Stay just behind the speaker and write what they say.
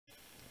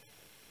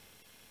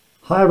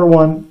Hi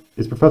everyone,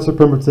 it's Professor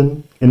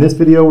Pemberton. In this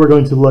video we're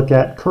going to look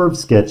at curve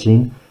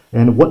sketching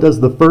and what does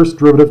the first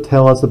derivative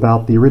tell us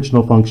about the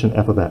original function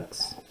f of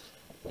x.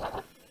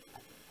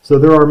 So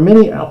there are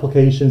many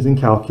applications in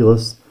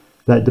calculus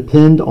that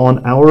depend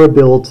on our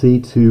ability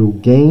to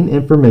gain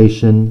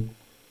information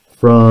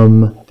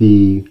from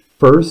the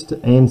first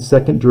and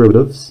second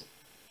derivatives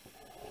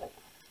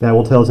that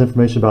will tell us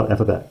information about f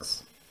of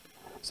x.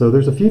 So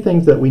there's a few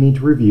things that we need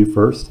to review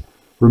first.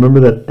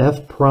 Remember that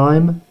f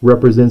prime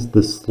represents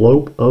the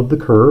slope of the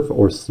curve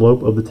or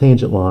slope of the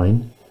tangent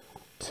line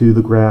to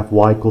the graph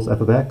y equals f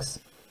of x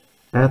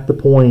at the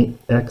point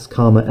x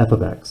comma f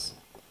of x.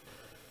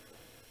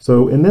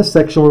 So in this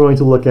section we're going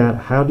to look at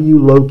how do you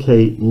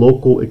locate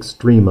local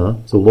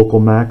extrema, so local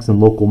max and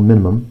local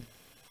minimum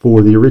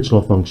for the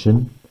original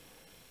function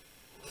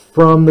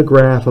from the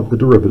graph of the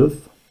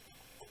derivative.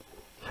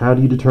 How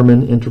do you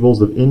determine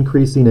intervals of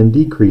increasing and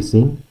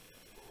decreasing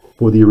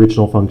for the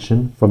original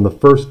function from the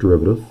first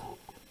derivative?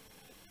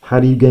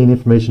 How do you gain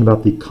information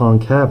about the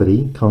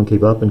concavity,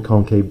 concave up and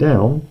concave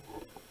down,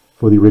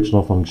 for the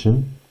original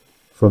function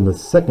from the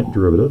second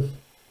derivative?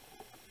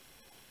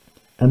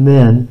 And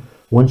then,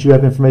 once you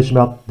have information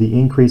about the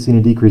increasing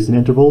and decreasing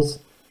intervals,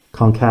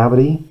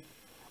 concavity,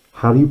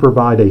 how do you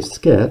provide a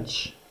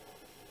sketch?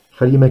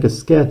 How do you make a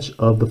sketch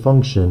of the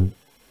function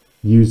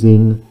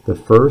using the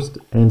first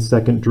and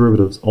second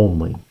derivatives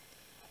only?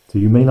 So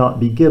you may not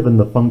be given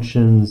the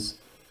function's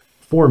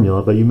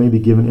formula, but you may be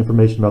given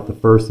information about the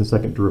first and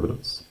second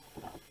derivatives.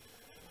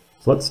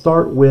 So let's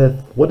start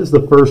with, what does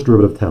the first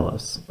derivative tell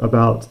us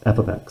about f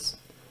of x?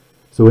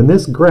 So in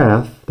this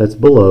graph that's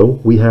below,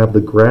 we have the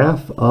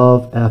graph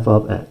of f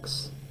of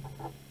x.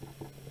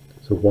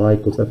 So y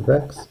equals f of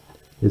x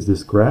is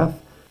this graph.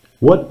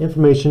 What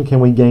information can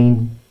we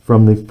gain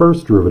from the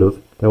first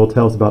derivative that will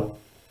tell us about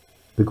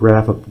the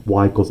graph of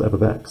y equals f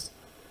of x?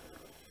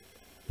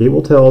 It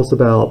will tell us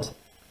about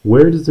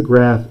where does the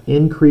graph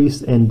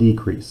increase and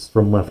decrease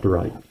from left to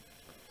right.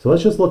 So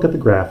let's just look at the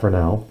graph for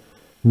now.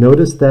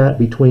 Notice that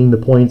between the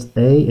points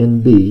A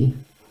and B,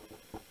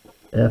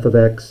 f of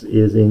x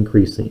is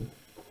increasing.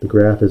 The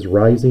graph is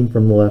rising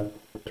from left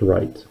to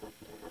right.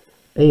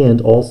 And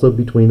also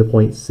between the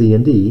points C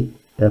and D,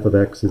 f of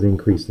x is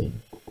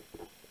increasing.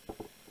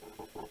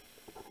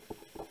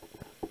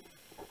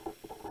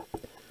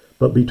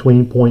 But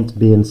between points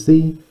B and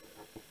C,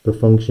 the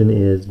function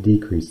is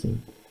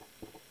decreasing.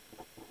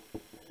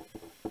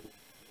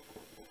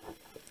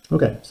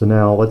 Okay, so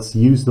now let's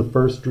use the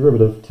first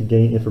derivative to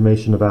gain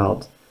information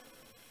about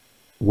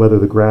whether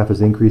the graph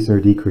is increasing or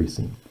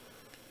decreasing.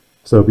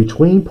 So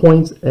between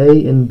points A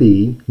and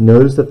B,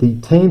 notice that the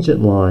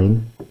tangent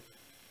line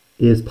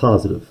is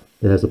positive.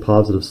 It has a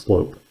positive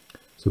slope.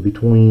 So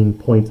between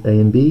points A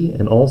and B,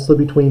 and also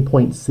between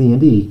points C and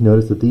D,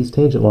 notice that these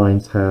tangent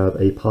lines have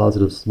a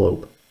positive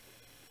slope.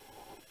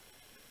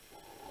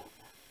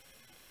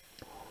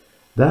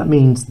 That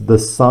means the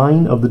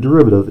sign of the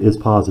derivative is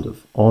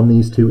positive on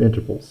these two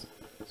intervals.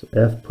 So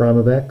f prime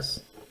of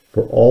x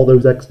for all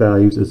those x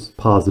values is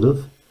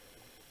positive,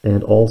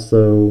 and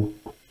also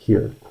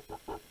here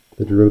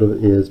the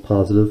derivative is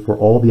positive for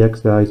all the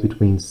x values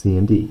between c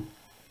and d.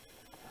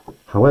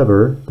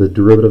 However, the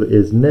derivative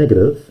is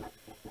negative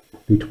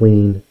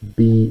between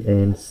b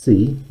and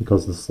c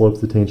because the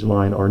slopes of the tangent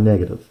line are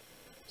negative.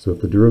 So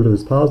if the derivative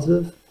is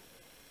positive,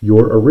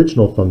 your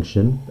original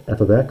function, f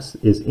of x,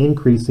 is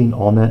increasing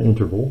on that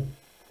interval.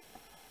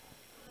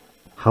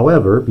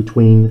 However,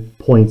 between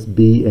points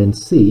B and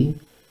C,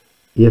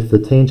 if the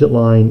tangent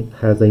line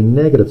has a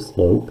negative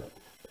slope,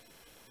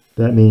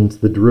 that means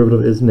the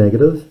derivative is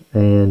negative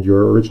and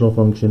your original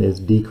function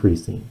is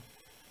decreasing.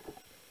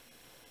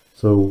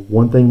 So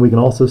one thing we can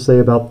also say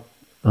about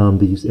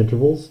these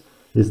intervals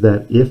is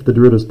that if the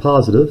derivative is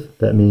positive,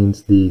 that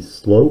means the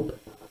slope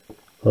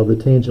of the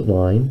tangent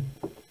line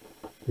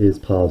is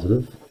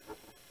positive.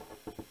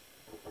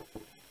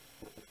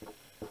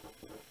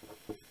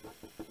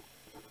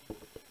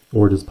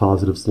 Or just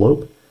positive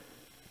slope.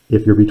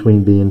 If you're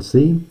between B and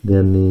C,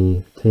 then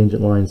the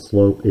tangent line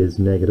slope is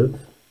negative.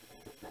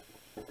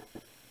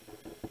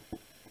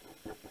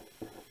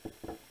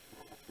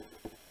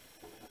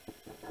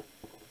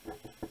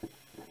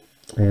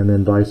 And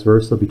then vice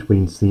versa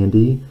between C and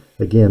D.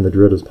 Again, the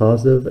derivative is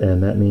positive,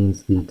 and that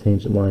means the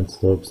tangent line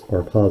slopes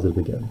are positive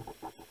again.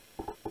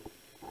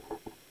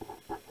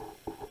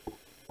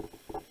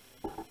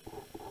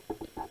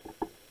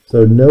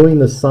 So knowing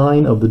the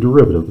sign of the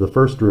derivative, the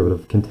first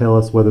derivative, can tell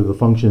us whether the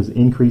function is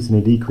increasing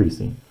or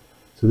decreasing.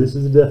 So this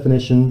is the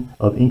definition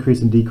of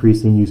increase and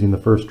decreasing using the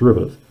first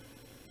derivative.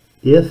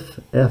 If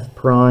f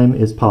prime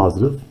is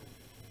positive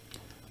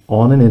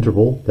on an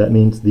interval, that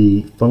means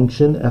the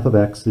function f of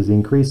x is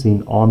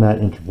increasing on that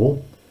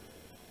interval.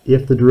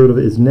 If the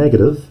derivative is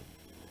negative,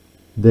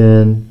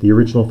 then the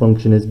original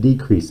function is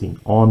decreasing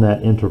on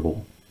that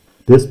interval.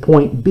 This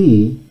point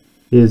B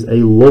is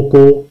a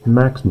local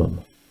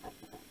maximum,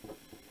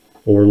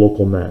 or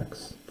local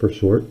max for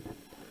short.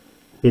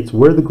 It's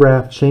where the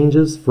graph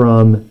changes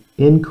from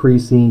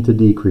increasing to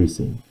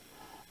decreasing.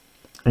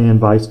 And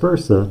vice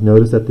versa,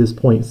 notice at this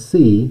point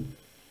C,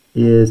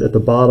 is at the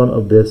bottom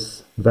of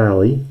this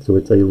valley, so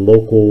it's a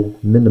local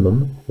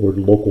minimum, or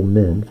local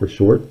min for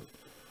short.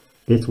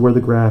 It's where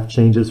the graph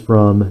changes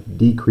from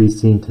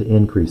decreasing to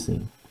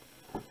increasing.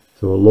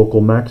 So a local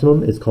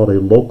maximum is called a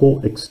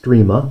local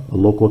extrema, a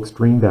local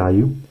extreme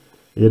value.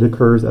 It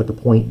occurs at the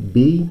point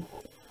B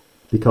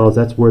because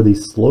that's where the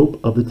slope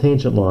of the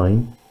tangent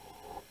line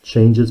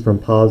changes from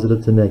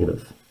positive to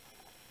negative.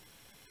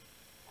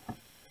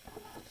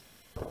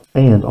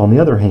 And on the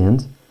other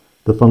hand,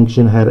 the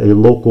function had a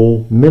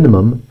local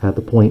minimum at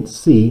the point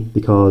C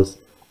because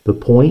the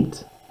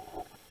point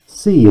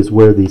C is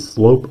where the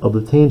slope of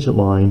the tangent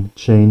line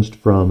changed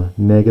from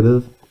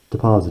negative to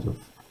positive.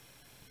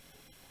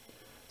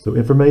 So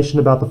information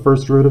about the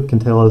first derivative can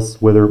tell us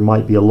whether it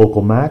might be a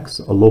local max,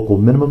 a local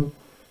minimum,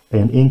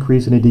 and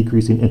increasing and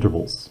decreasing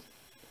intervals.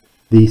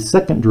 The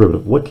second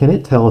derivative, what can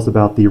it tell us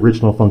about the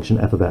original function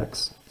f of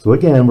x? So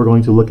again, we're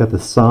going to look at the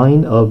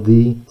sign of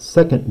the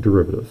second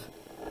derivative,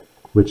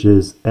 which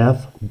is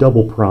f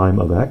double prime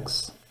of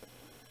x.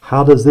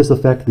 How does this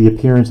affect the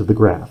appearance of the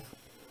graph?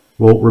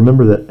 Well,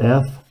 remember that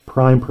f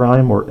prime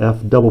prime or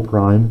f double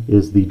prime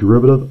is the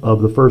derivative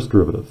of the first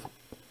derivative.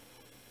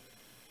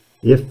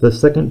 If the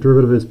second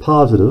derivative is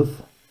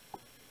positive,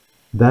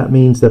 that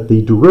means that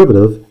the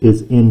derivative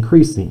is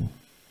increasing.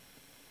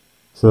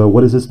 So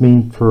what does this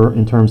mean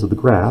in terms of the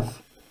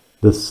graph?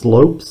 The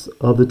slopes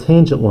of the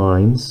tangent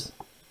lines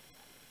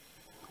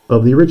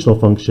of the original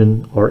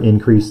function are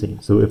increasing.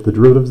 So if the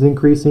derivative is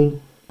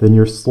increasing, then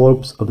your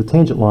slopes of the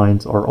tangent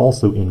lines are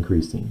also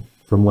increasing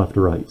from left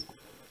to right.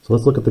 So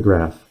let's look at the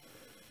graph.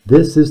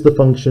 This is the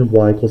function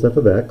y equals f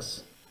of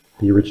x,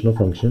 the original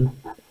function.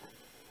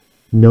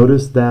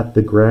 Notice that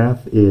the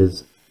graph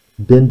is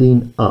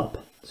bending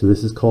up. So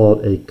this is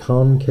called a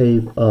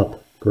concave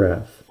up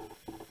graph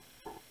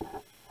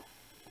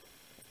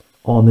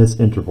on this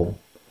interval.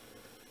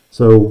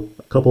 So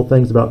a couple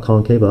things about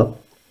concave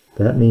up.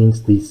 That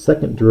means the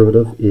second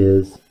derivative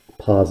is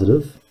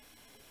positive,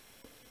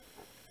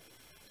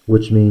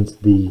 which means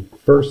the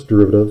first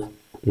derivative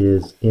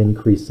is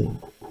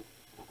increasing.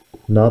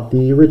 Not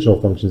the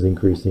original function is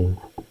increasing,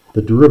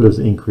 the derivative is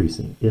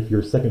increasing if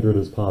your second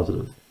derivative is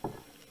positive.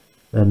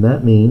 And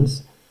that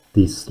means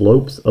the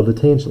slopes of the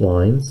tangent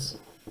lines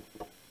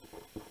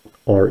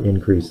are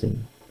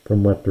increasing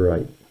from left to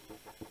right.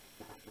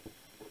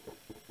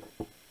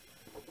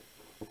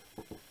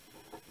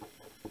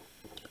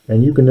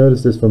 And you can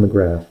notice this from the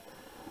graph.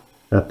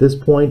 At this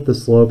point, the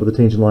slope of the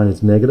tangent line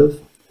is negative.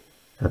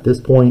 At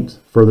this point,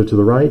 further to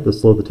the right, the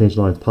slope of the tangent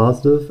line is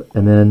positive.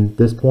 And then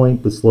this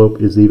point, the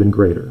slope is even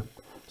greater.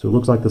 So it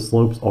looks like the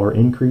slopes are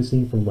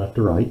increasing from left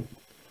to right.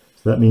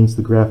 So that means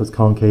the graph is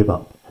concave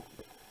up.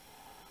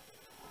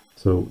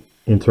 So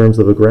in terms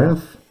of a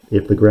graph,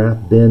 if the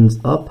graph bends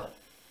up,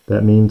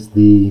 that means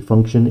the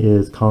function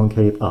is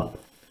concave up.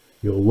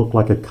 It'll look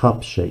like a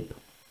cup shape.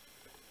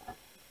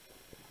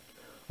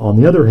 On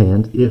the other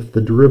hand, if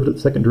the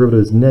second derivative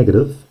is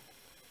negative,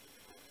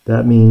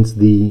 that means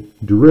the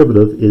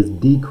derivative is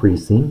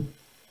decreasing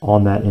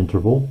on that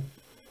interval.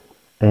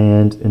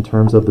 And in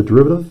terms of the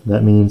derivative,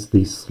 that means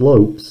the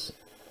slopes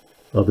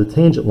of the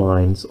tangent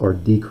lines are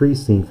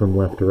decreasing from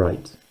left to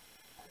right.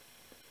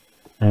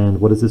 And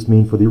what does this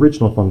mean for the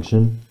original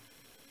function?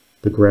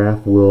 The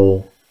graph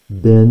will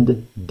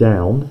bend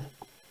down,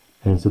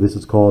 and so this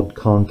is called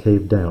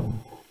concave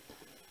down.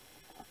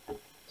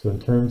 So in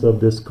terms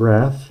of this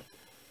graph,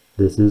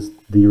 this is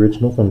the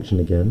original function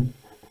again.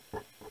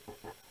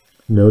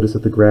 Notice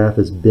that the graph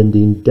is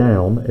bending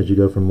down as you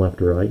go from left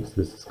to right. So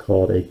this is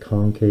called a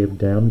concave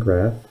down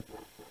graph.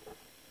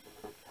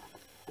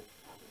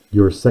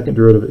 Your second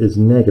derivative is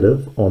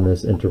negative on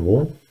this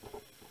interval.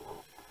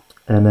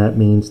 And that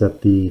means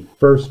that the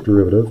first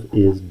derivative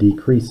is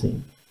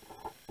decreasing.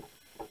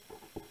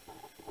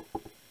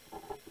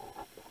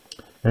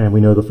 And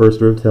we know the first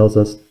derivative tells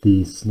us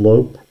the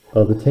slope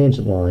of the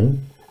tangent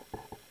line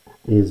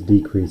is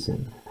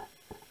decreasing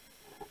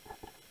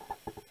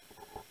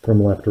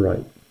from left to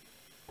right.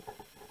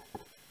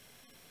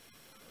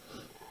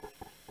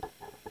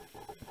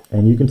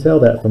 And you can tell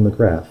that from the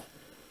graph.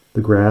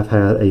 The graph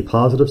had a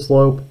positive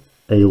slope,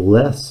 a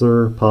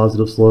lesser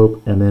positive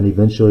slope, and then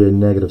eventually a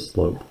negative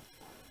slope.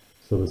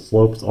 So the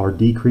slopes are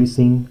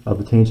decreasing of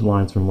the tangent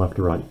lines from left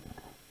to right.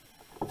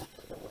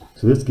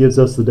 So this gives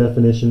us the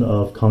definition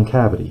of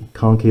concavity,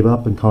 concave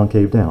up and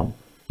concave down,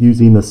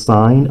 using the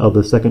sign of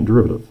the second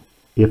derivative.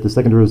 If the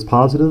second derivative is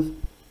positive,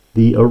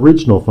 the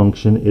original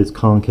function is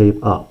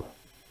concave up.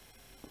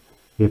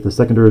 If the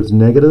second derivative is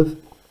negative,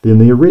 then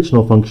the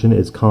original function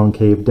is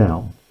concave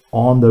down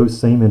on those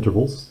same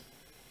intervals.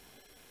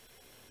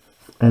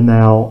 And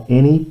now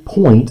any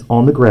point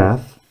on the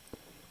graph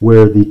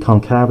where the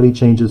concavity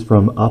changes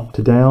from up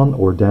to down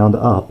or down to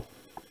up,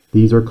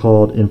 these are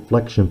called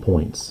inflection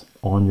points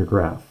on your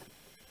graph.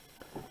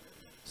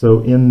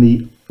 So in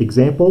the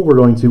example, we're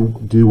going to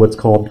do what's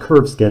called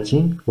curve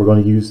sketching. We're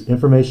going to use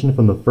information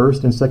from the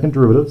first and second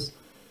derivatives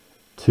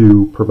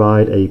to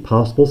provide a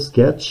possible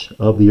sketch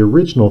of the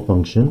original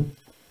function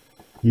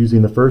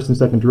using the first and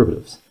second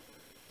derivatives.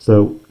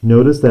 So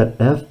notice that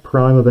f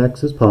prime of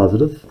x is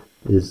positive,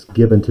 is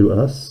given to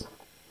us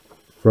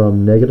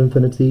from negative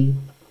infinity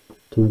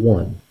to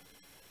 1.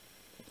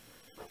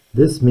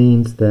 This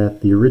means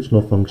that the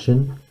original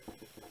function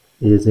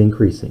is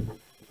increasing.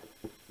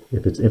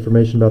 If it's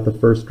information about the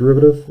first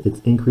derivative,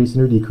 it's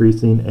increasing or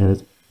decreasing,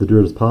 and the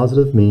derivative is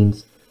positive,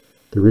 means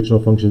the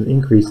original function is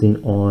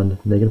increasing on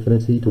negative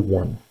infinity to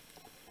 1.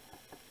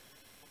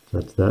 So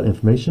that's that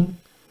information.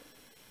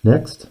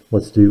 Next,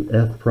 let's do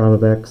f prime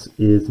of x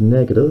is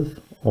negative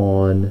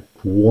on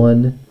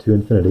 1 to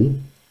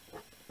infinity.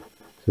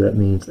 So that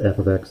means f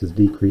of x is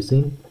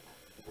decreasing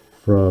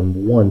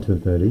from 1 to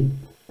infinity.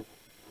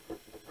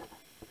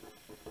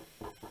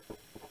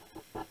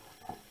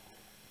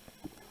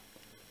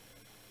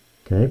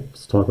 Okay,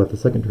 let's talk about the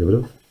second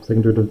derivative.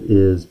 Second derivative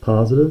is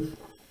positive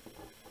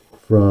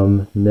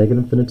from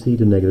negative infinity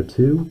to negative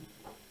 2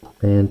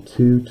 and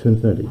 2 to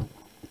infinity.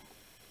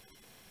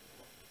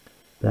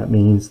 That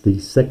means the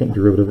second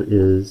derivative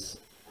is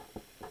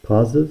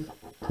positive,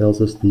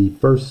 tells us the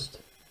first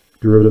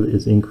derivative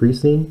is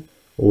increasing,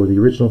 or the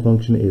original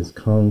function is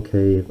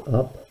concave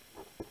up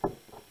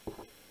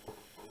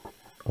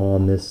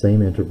on this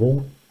same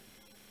interval.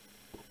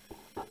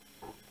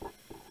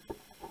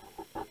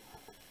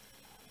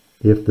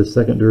 If the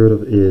second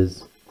derivative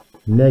is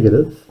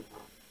negative,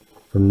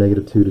 from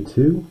negative 2 to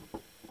 2,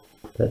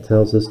 that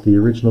tells us the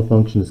original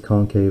function is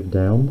concave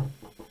down.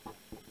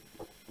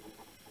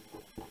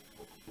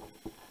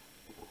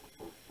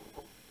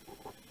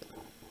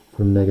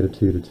 From negative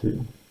 2 to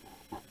 2.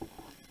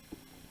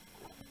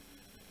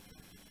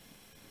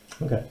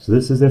 Okay, so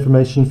this is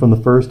information from the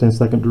first and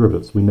second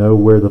derivatives. We know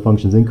where the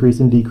function is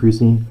increasing,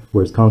 decreasing,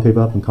 where it's concave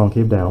up and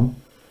concave down.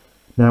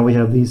 Now we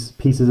have these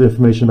pieces of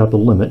information about the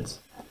limits.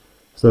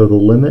 So the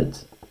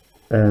limit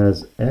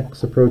as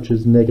x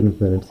approaches negative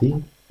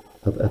infinity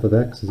of f of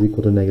x is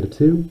equal to negative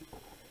 2.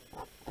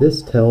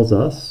 This tells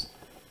us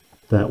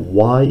that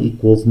y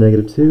equals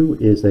negative 2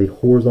 is a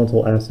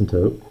horizontal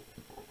asymptote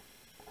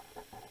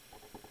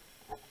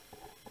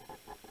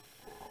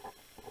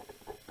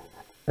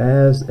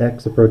as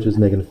x approaches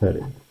negative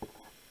infinity.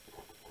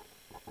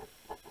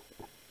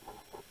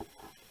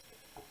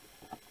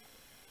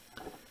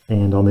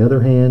 And on the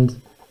other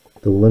hand,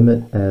 the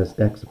limit as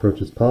x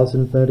approaches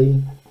positive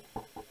infinity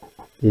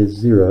is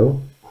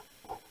 0.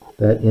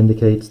 That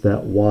indicates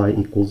that y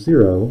equals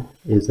 0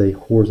 is a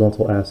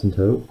horizontal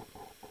asymptote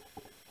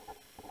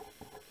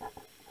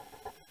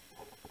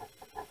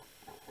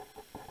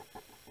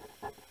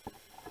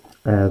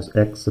as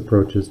x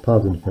approaches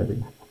positive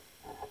infinity.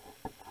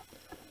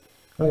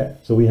 Okay,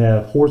 so we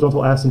have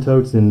horizontal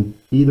asymptotes in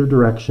either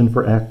direction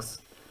for x,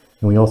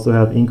 and we also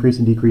have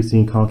increasing,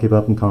 decreasing, concave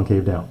up, and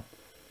concave down.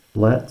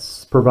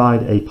 Let's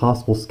provide a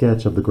possible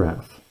sketch of the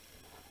graph.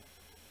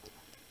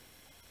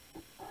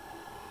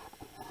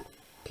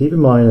 Keep in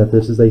mind that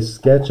this is a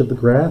sketch of the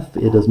graph.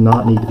 It does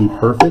not need to be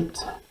perfect.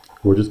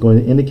 We're just going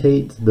to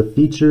indicate the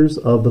features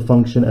of the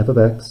function f of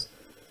x.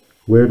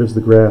 Where does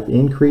the graph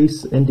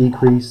increase and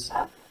decrease,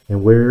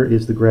 and where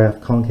is the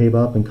graph concave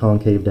up and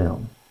concave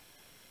down?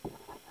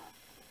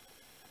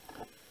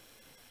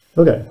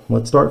 Okay,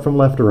 let's start from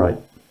left to right.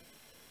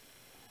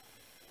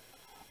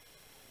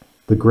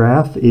 The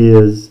graph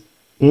is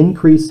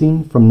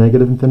increasing from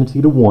negative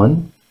infinity to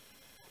 1,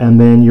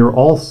 and then you're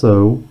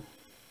also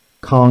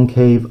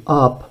concave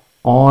up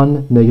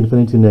on negative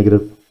infinity to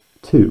negative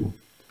 2.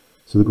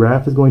 So the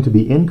graph is going to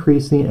be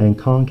increasing and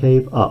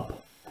concave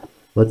up.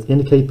 Let's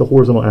indicate the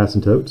horizontal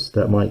asymptotes.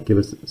 That might give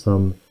us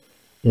some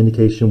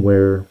indication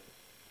where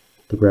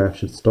the graph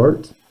should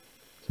start.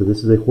 So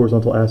this is a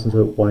horizontal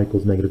asymptote, y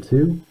equals negative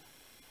 2.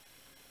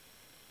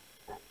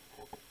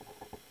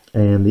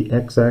 And the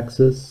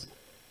x-axis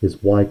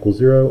is y equals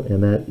 0,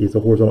 and that is a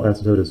horizontal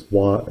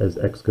asymptote as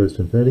x goes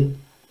to infinity.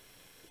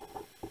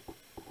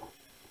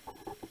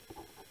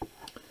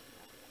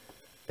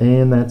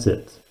 And that's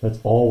it. That's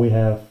all we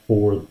have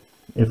for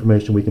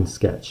information we can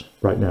sketch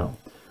right now.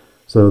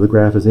 So the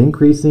graph is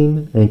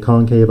increasing and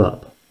concave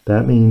up.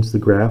 That means the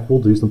graph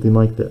will do something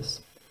like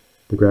this.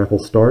 The graph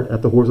will start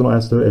at the horizontal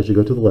asymptote as you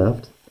go to the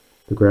left.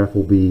 The graph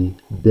will be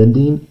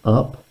bending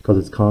up because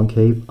it's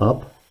concave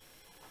up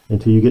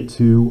until you get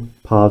to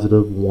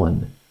positive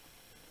 1.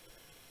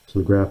 So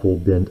the graph will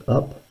bend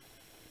up,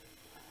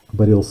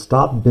 but it'll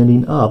stop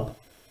bending up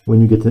when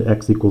you get to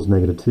x equals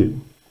negative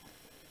 2.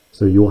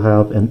 So you'll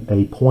have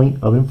a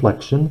point of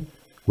inflection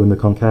when the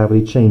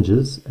concavity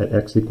changes at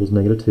x equals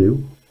negative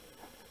 2.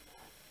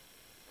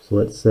 So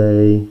let's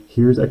say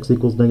here's x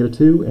equals negative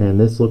 2, and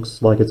this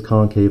looks like it's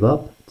concave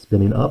up, it's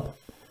bending up.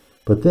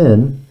 But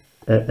then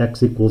at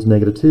x equals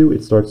negative 2,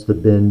 it starts to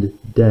bend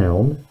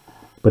down,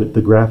 but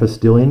the graph is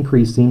still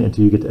increasing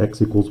until you get to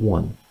x equals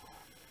 1.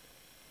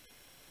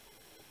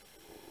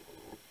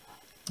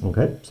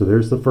 Okay, so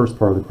there's the first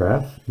part of the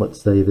graph. Let's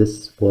say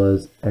this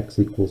was x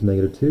equals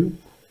negative 2.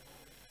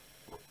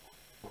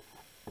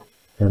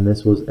 And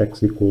this was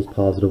x equals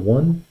positive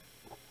 1.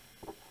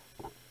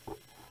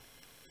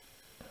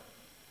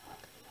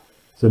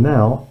 So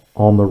now,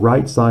 on the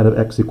right side of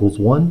x equals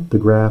 1, the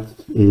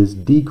graph is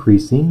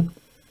decreasing.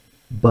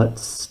 but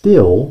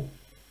still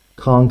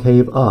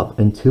concave up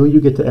until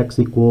you get to x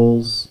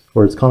equals,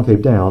 or it's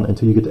concave down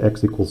until you get to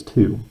x equals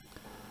 2.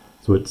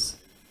 So it's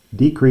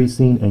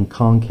decreasing and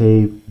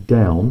concave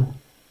down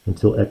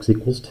until x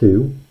equals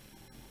 2.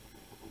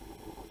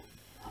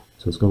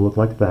 So it's going to look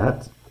like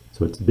that.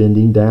 So it's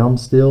bending down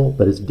still,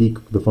 but it's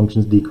the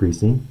function's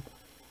decreasing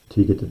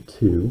until you get to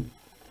 2.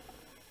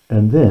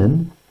 And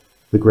then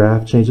the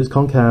graph changes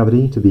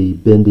concavity to be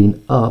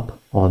bending up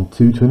on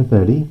 2 to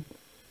infinity,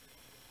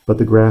 but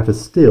the graph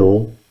is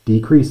still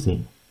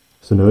decreasing.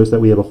 So notice that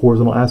we have a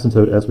horizontal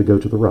asymptote as we go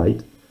to the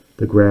right.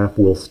 The graph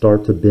will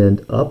start to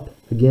bend up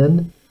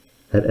again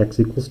at x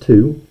equals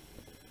 2,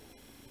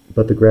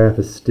 but the graph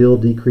is still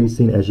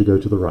decreasing as you go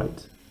to the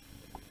right.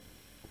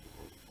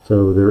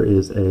 So there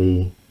is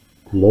a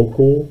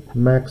local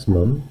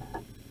maximum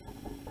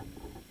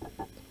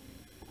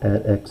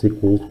at x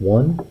equals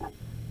 1.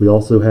 We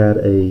also had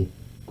a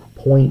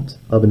point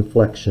of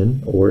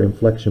inflection, or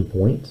inflection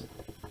point,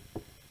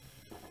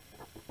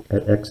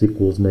 at x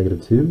equals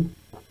 -2.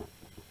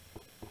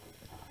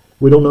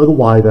 We don't know the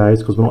y values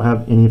because we don't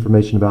have any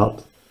information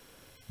about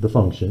the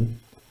function,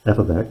 f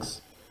of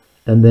x.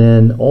 And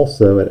then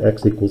also at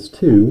x equals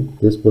 2,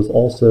 this was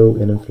also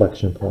an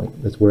inflection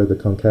point. That's where the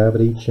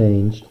concavity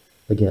changed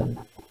again.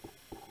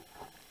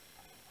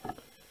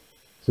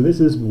 So this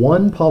is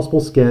one possible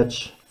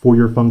sketch for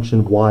your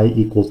function y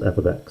equals f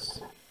of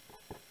x.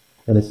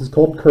 And this is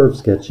called curve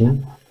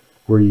sketching,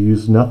 where you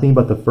use nothing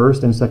but the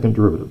first and second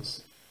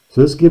derivatives.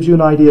 So this gives you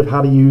an idea of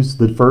how to use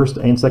the first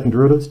and second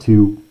derivatives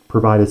to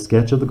provide a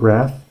sketch of the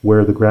graph,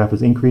 where the graph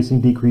is increasing,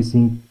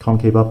 decreasing,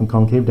 concave up, and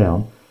concave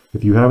down.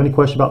 If you have any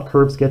question about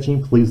curve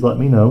sketching, please let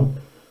me know.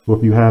 Or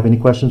if you have any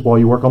questions while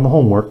you work on the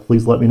homework,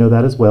 please let me know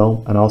that as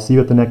well, and I'll see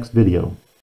you at the next video.